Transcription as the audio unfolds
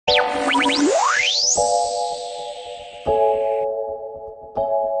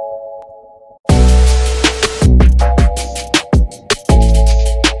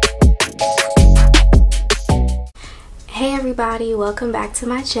everybody, welcome back to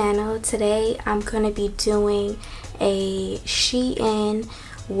my channel. Today I'm going to be doing a SHEIN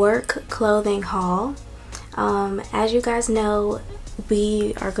work clothing haul. As you guys know,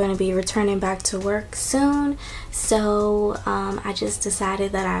 we are going to be returning back to work soon, so I just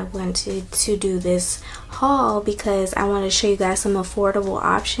decided that I wanted to do this haul because I want to show you guys some affordable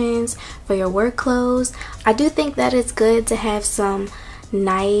options for your work clothes. I do think that it's good to have some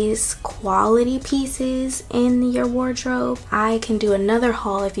nice quality pieces in your wardrobe. I can do another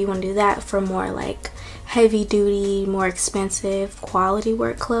haul if you want to do that for more like heavy duty, more expensive quality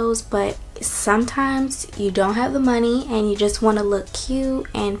work clothes, but sometimes you don't have the money and you just want to look cute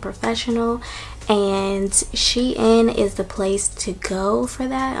and professional, and SHEIN is the place to go for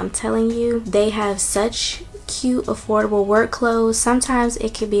that. I'm telling you, they have such cute affordable work clothes. Sometimes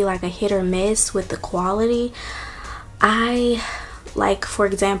it could be like a hit or miss with the quality. Like, for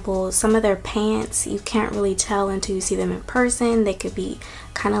example, some of their pants, you can't really tell until you see them in person. They could be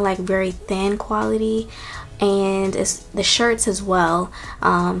kind of like very thin quality, and the shirts as well.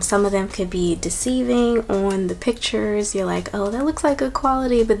 Some of them could be deceiving on the pictures. You're like, oh, that looks like good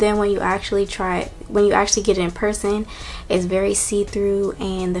quality, but then when you actually get it in person, it's very see-through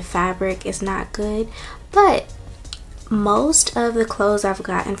and the fabric is not good. But most of the clothes I've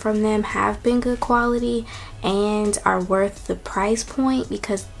gotten from them have been good quality and are worth the price point,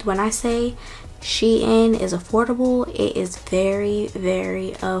 because when I say SHEIN is affordable, it is very,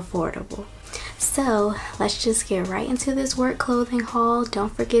 very affordable. So let's just get right into this work clothing haul.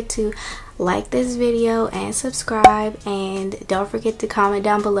 Don't forget to like this video and subscribe, and don't forget to comment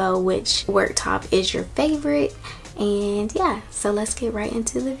down below which work top is your favorite. And yeah, so let's get right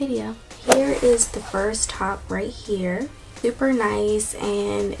into the video. Here is the first top right here. Super nice,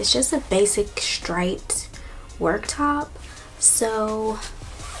 and it's just a basic striped work top. So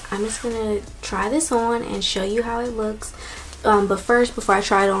I'm just gonna try this on and show you how it looks. But first, before I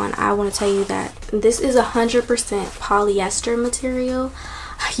try it on, I want to tell you that this is 100% polyester material.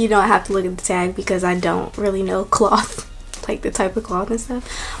 You don't have to look at the tag because I don't really know cloth, like the type of cloth and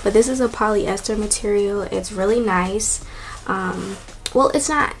stuff, but this is a polyester material. It's really nice. Well, it's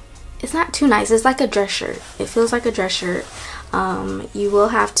not too nice. It's like a dress shirt. It feels like a dress shirt. You will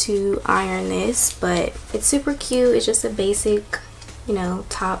have to iron this, but it's super cute. It's just a basic, you know,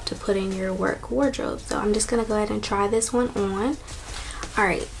 top to put in your work wardrobe. So I'm just gonna go ahead and try this one on.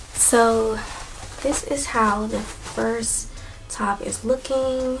 Alright, so this is how the first top is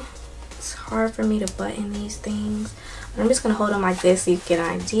looking. It's hard for me to button these things. I'm just gonna hold them like this so you get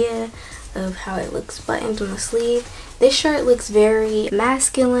an idea of how it looks buttoned on the sleeve. This shirt looks very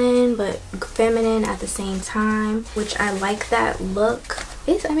masculine but feminine at the same time, which I like that look.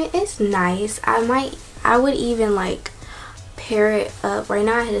 It's nice. I would even like pair it up. Right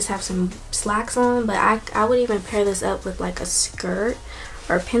now I just have some slacks on, but I would even pair this up with like a skirt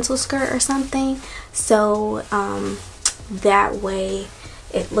or a pencil skirt or something, so that way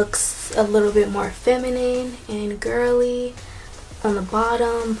it looks a little bit more feminine and girly on the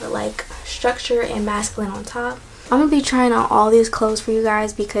bottom, but like structure and masculine on top. I'm gonna be trying on all these clothes for you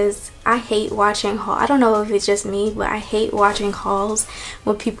guys because I hate watching hauls. I don't know if it's just me, but I hate watching hauls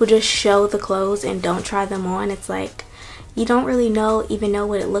when people just show the clothes and don't try them on. It's like you don't really even know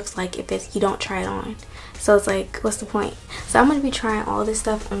what it looks like if you don't try it on. So it's like, what's the point? So I'm gonna be trying all this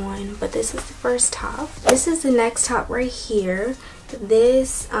stuff on, but this is the first top. This is the next top right here.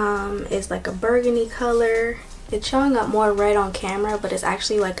 This is like a burgundy color. It's showing up more red on camera, but it's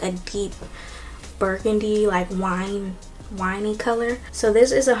actually like a deep burgundy, like winey color. So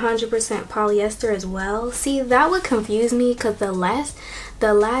this is 100% polyester as well. See, that would confuse me because the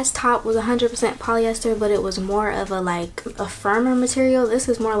last top was 100% polyester, but it was more of a firmer material. This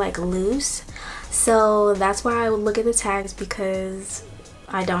is more like loose. So that's why I would look at the tags, because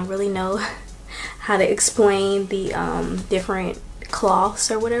I don't really know how to explain the different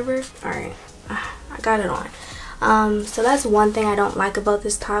cloths or whatever. Alright, I got it on. So that's one thing I don't like about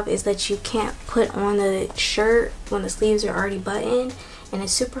this top, is that you can't put on the shirt when the sleeves are already buttoned, and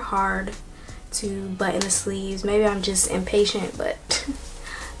it's super hard to button the sleeves. Maybe I'm just impatient, but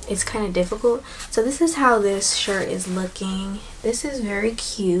it's kind of difficult. So this is how this shirt is looking. This is very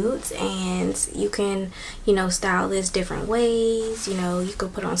cute, and you can, you know, style this different ways. You know, you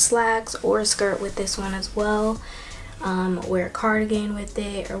could put on slacks or a skirt with this one as well, wear a cardigan with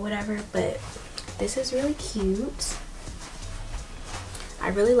it or whatever, but this is really cute. I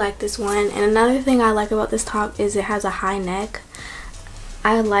really like this one. And another thing I like about this top is it has a high neck.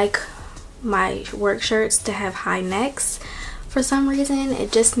 I like my work shirts to have high necks for some reason.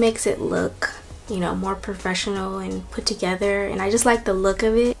 It just makes it look, you know, more professional and put together, and I just like the look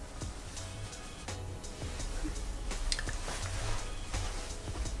of it.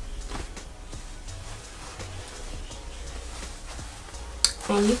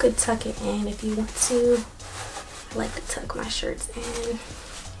 And you could tuck it in if you want to. I like to tuck my shirts in.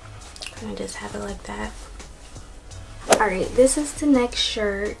 And just have it like that. Alright, this is the next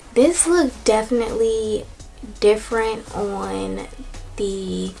shirt. This looked definitely different on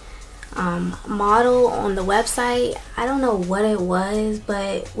the model on the website. I don't know what it was,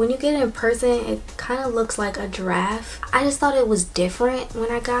 but when you get it in person, it kind of looks like a giraffe. I just thought it was different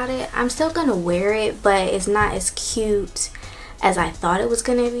when I got it. I'm still gonna wear it, but it's not as cute as I thought it was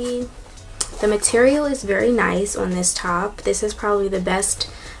gonna be. The material is very nice on this top. This is probably the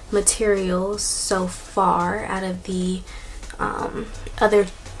best material so far out of the other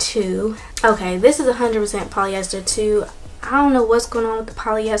two. Okay, this is 100% polyester too. I don't know what's going on with the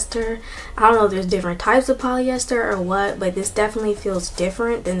polyester. I don't know if there's different types of polyester or what, but this definitely feels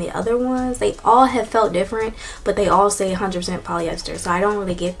different than the other ones. They all have felt different, but they all say 100% polyester, so I don't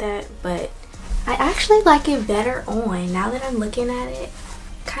really get that. But I actually like it better on. Now that I'm looking at it,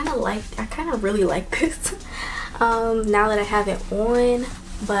 I kind of really like this now that I have it on.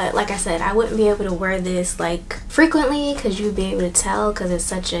 But like I said, I wouldn't be able to wear this like frequently because you'd be able to tell because it's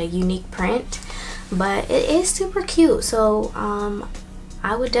such a unique print. But it is super cute, so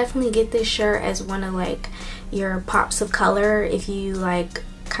I would definitely get this shirt as one of like your pops of color. If you like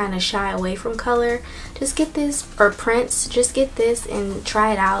kind of shy away from color, just get this, or prints, just get this and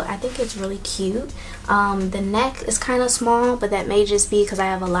try it out. I think it's really cute. The neck is kind of small, but that may just be because I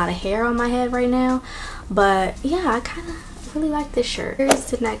have a lot of hair on my head right now. But yeah, I kind of really like this shirt.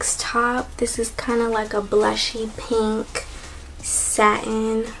 Here's the next top. This is kind of like a blushy pink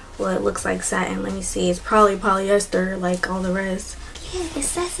satin. Well, it looks like satin. Let me see. It's probably polyester like all the rest. Yeah, it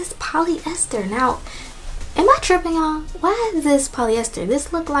says it's polyester. Now, am I tripping, y'all? Why is this polyester?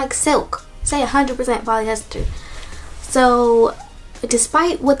 This look like silk. Say 100% polyester. So,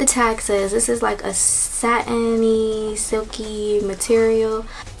 despite what the tag says, this is like a satiny, silky material.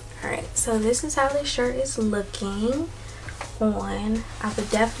 Alright, so this is how this shirt is looking on. I would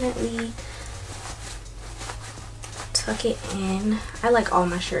definitely tuck it in. I like all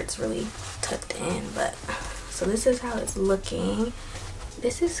my shirts really tucked in, but so this is how it's looking.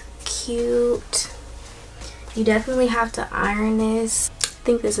 This is cute. You definitely have to iron this. I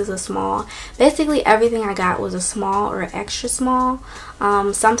think this is a small. Basically everything I got was a small or extra small.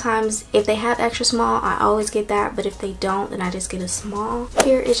 Sometimes if they have extra small, I always get that, but if they don't, then I just get a small.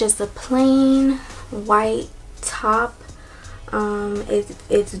 Here is just a plain white top.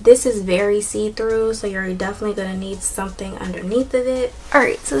 This is very see-through, so you're definitely gonna need something underneath of it.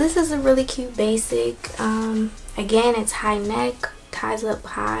 Alright, so this is a really cute basic. Again, it's high neck, ties up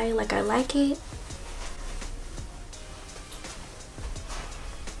high like I like it.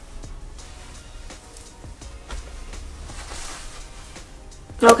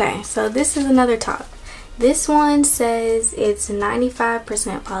 Okay, so this is another top. This one says it's 95%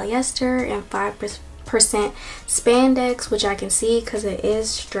 polyester and 5% spandex, which I can see because it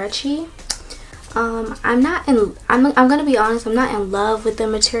is stretchy. I'm gonna be honest, I'm not in love with the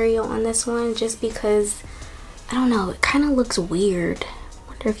material on this one, just because I don't know, it kind of looks weird. I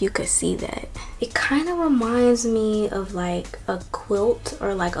wonder if you could see that. It kind of reminds me of like a quilt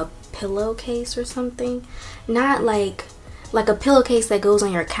or like a pillowcase or something. Not like a pillowcase that goes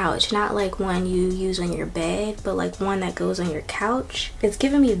on your couch, not like one you use on your bed, but like one that goes on your couch. It's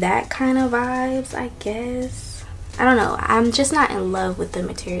giving me that kind of vibes, I guess. I don't know, I'm just not in love with the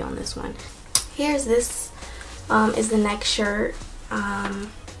material on this one. Here's this is the next shirt.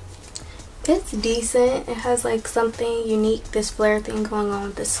 It's decent. It has like something unique, this flare thing going on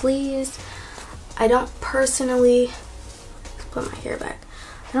with the sleeves. I don't personally, let's put my hair back,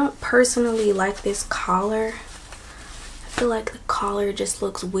 I don't personally like this collar. I feel like the collar just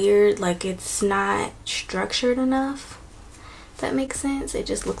looks weird, like it's not structured enough, if that makes sense. It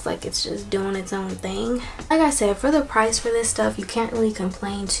just looks like it's just doing its own thing. Like I said, for the price for this stuff, you can't really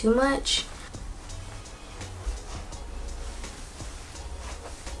complain too much.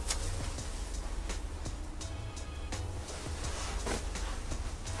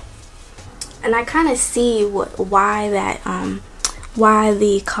 And I kind of see why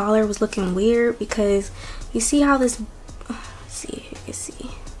the collar was looking weird, because you see how this, see if you can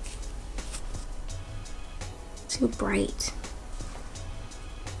see, too bright.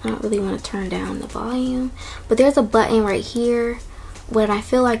 I don't really want to turn down the volume, but there's a button right here when I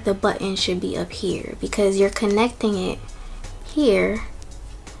feel like the button should be up here, because you're connecting it here,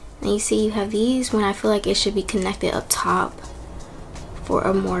 and you see you have these when I feel like it should be connected up top for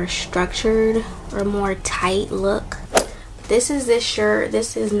a more structured or more tight look. This is this shirt.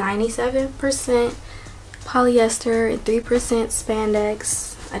 This is 97% polyester and 3%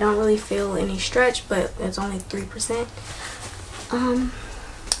 spandex. I don't really feel any stretch, but it's only 3%.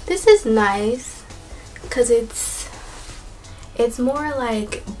 This is nice because it's more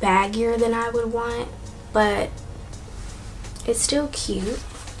like baggier than I would want, but it's still cute.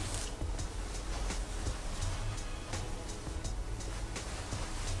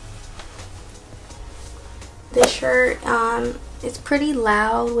 This shirt, it's pretty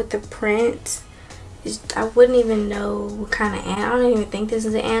loud with the print. I wouldn't even know what kind of I don't even think this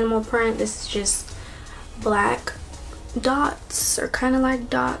is an animal print. This is just black dots, or kind of like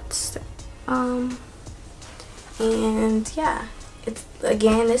dots. And yeah, it's,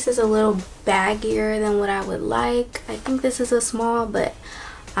 again, this is a little baggier than what I would like. I think this is a small, but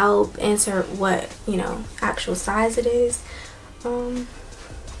I'll insert what, you know, actual size it is.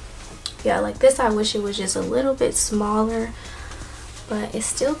 Yeah, like this, I wish it was just a little bit smaller, but it's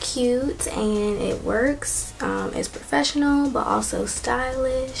still cute and it works. It's professional but also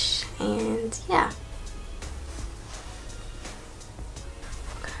stylish, and yeah.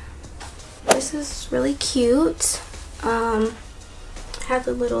 This is really cute. Has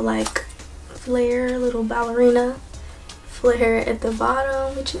a little like flare, little ballerina flare at the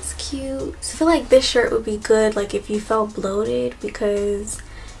bottom, which is cute. So I feel like this shirt would be good like if you felt bloated, because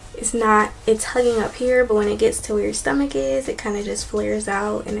it's hugging up here, but when it gets to where your stomach is, it kind of just flares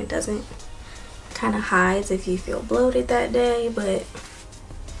out, and it doesn't, kind of hides if you feel bloated that day. But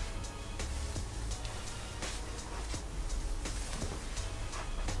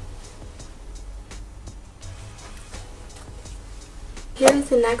here's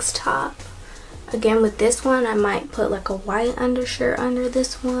the next top. Again, with this one, I might put like a white undershirt under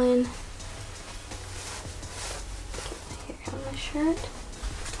this one. Here on the shirt.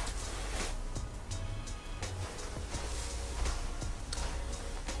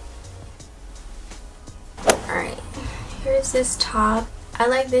 Here's this top. I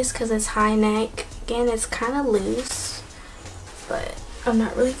like this because it's high neck. Again, it's kind of loose, but I'm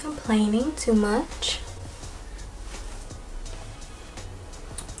not really complaining too much.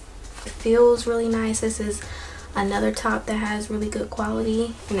 It feels really nice. This is another top that has really good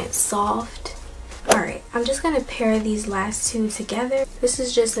quality, and it's soft. Alright, I'm just going to pair these last two together. This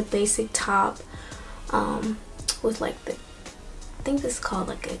is just a basic top with like the, I think this is called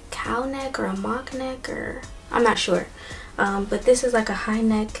like a cow neck or a mock neck, or I'm not sure. But this is like a high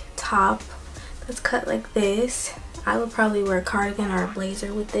neck top that's cut like this. I would probably wear a cardigan or a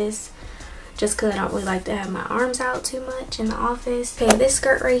blazer with this, just because I don't really like to have my arms out too much in the office. Okay, this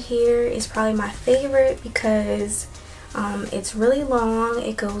skirt right here is probably my favorite because it's really long.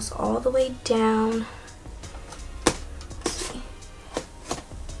 It goes all the way down. Let's see.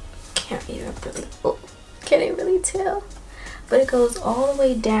 Can't even really tell, but it goes all the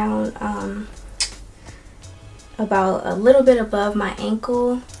way down. About a little bit above my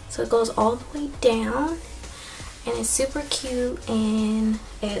ankle, so it goes all the way down, and it's super cute and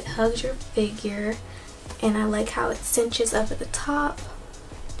it hugs your figure, and I like how it cinches up at the top.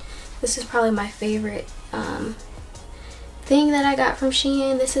 This is probably my favorite thing that I got from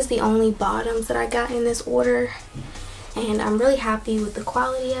SHEIN. This is the only bottoms that I got in this order, and I'm really happy with the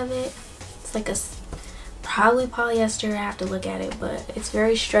quality of it. It's like a probably polyester, I have to look at it, but it's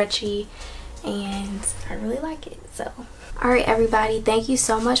very stretchy and I really like it. So alright everybody, thank you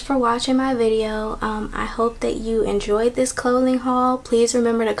so much for watching my video. I hope that you enjoyed this clothing haul. Please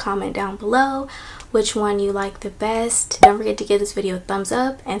remember to comment down below which one you like the best. Don't forget to give this video a thumbs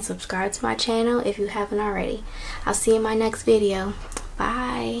up and subscribe to my channel if you haven't already. I'll see you in my next video.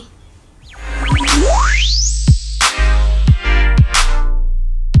 Bye.